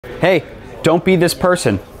Hey, don't be this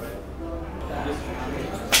person.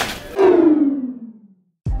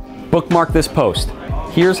 Bookmark this post.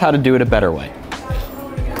 Here's how to do it a better way.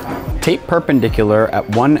 Tape perpendicular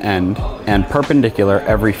at one end and perpendicular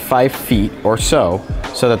every 5 feet or so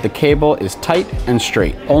that the cable is tight and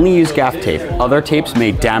straight. Only use gaff tape. Other tapes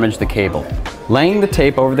may damage the cable. Laying the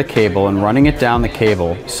tape over the cable and running it down the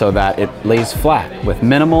cable so that it lays flat with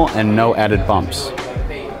minimal and no added bumps.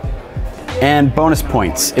 And bonus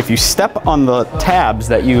points, if you step on the tabs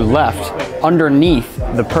that you left underneath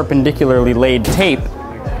the perpendicularly laid tape,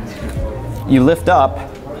 you lift up,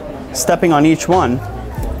 stepping on each one,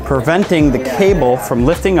 preventing the cable from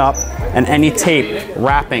lifting up and any tape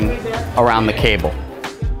wrapping around the cable.